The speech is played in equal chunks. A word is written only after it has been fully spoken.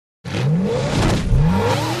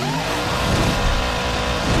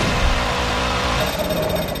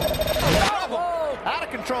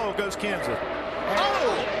control goes Kenseth.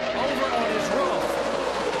 Oh! Over on his roof.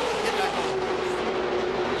 Get back on.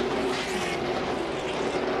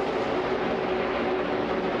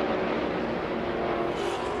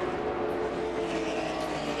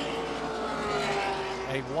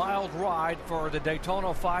 A wild ride for the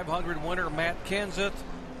Daytona 500 winner, Matt Kenseth.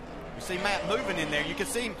 You see Matt moving in there. You can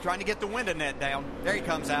see him trying to get the window net down. There he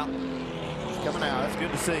comes out. He's coming out. That's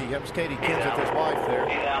good to see. That was Katie Kenseth, his wife there.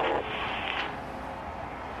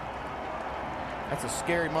 That's a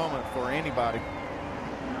scary moment for anybody.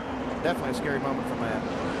 Definitely a scary moment for Matt.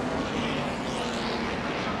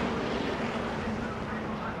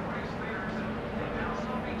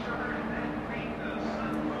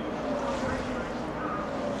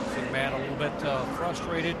 See Matt a little bit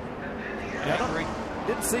frustrated, angry.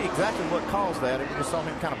 Didn't see exactly what caused that. We just saw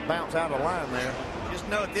him kind of bounce out of the line there. Just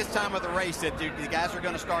know at this time of the race that the guys are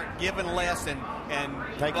going to start giving less and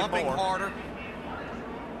bumping harder.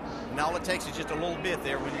 And all it takes is just a little bit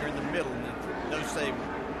there when you're in the middle. And those say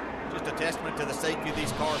just a testament to the safety of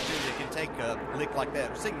these cars, too, that can take a lick like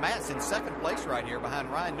that. See, Matt's in second place right here behind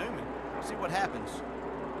Ryan Newman. See what happens.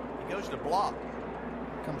 He goes to block.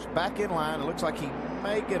 Comes back in line. It looks like he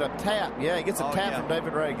may get a tap. Yeah, he gets a tap from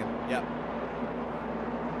David Ragan. Yep.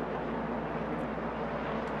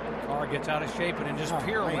 Car gets out of shape and then just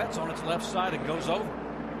pirouettes on its left side and goes over.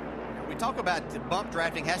 We talk about the bump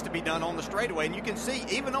drafting has to be done on the straightaway, and you can see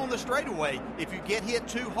even on the straightaway, if you get hit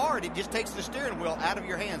too hard, it just takes the steering wheel out of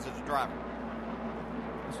your hands as a driver.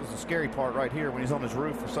 This was the scary part right here when he's on his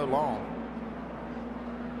roof for so long.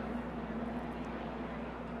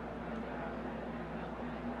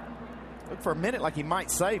 Looked for a minute like he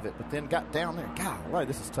might save it, but then got down there. God,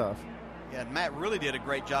 this is tough. Yeah, Matt really did a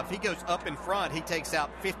great job. If he goes up in front, he takes out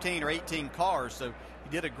 15 or 18 cars, so he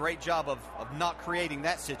did a great job of not creating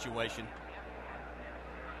that situation.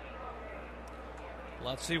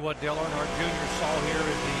 Let's see what Dale Earnhardt Jr. saw here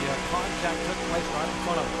as the contact took place right in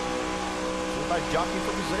front of him. Everybody jockeying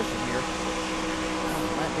for position here.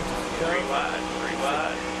 Three wide,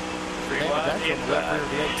 inside.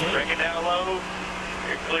 Break it down low.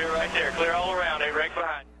 You're clear right there. Clear all around. They right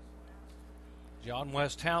behind. John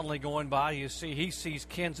West Townley going by. You see, he sees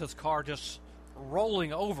Kenseth's car just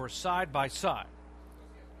rolling over side by side.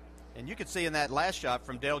 And you could see in that last shot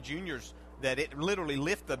from Dale Jr.'s that it literally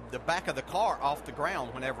lifted the back of the car off the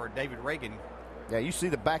ground whenever David Ragan. Yeah, you see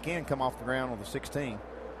the back end come off the ground on the 16.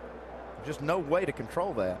 Just no way to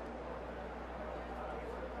control that.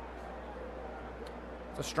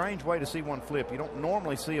 It's a strange way to see one flip. You don't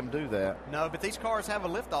normally see them do that. No, but these cars have a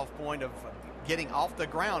liftoff point of getting off the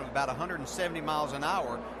ground about 170 miles an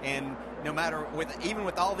hour, and no matter even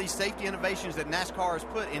with all these safety innovations that NASCAR has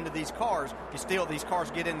put into these cars, these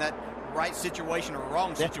cars get in that right situation or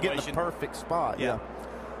wrong situation. They have to get in the perfect spot. Yeah.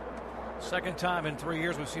 Second time in 3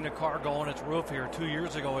 years we've seen a car go on its roof here. 2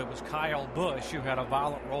 years ago it was Kyle Busch who had a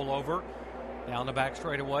violent rollover down the back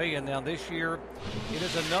straightaway, and now this year it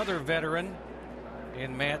is another veteran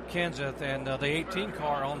in Matt Kenseth and the 18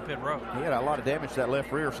 car on pit road. He had a lot of damage to that left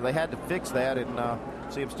rear, so they had to fix that, and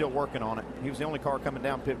see him still working on it. He was the only car coming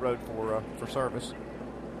down pit road for service.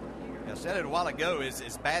 I said it a while ago,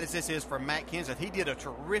 as bad as this is for Matt Kenseth, he did a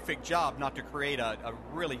terrific job not to create a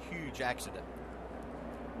really huge accident.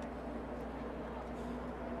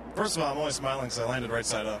 First of all, I'm always smiling because I landed right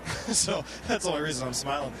side up. So that's the only reason I'm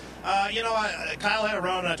smiling. Kyle had a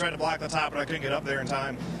run, and I tried to block the top, but I couldn't get up there in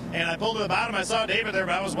time. And I pulled to the bottom. I saw David there,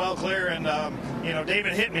 but I was well clear. And,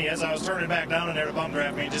 David hit me as I was turning back down in there to bump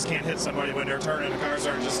draft me. You just can't hit somebody when they're turning. The cars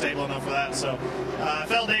aren't just stable enough for that. So I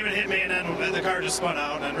felt David hit me, and then the car just spun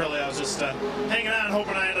out. And really, I was just hanging on,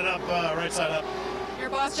 hoping I ended up right side up. Your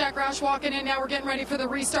boss, Jack Roush, walking in now. We're getting ready for the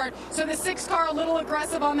restart. So the 6 car a little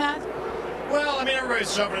aggressive on that? Well, I mean,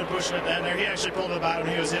 everybody's shoving and pushing it down there. He actually pulled to the bottom.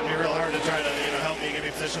 He was hitting me real hard to try to, help me give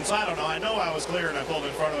me position. So I don't know. I know I was clear, and I pulled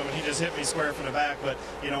in front of him, and he just hit me square from the back. But,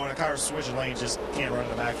 when a car's switching lanes, just can't run in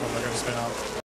the back from them. They're going to spin out.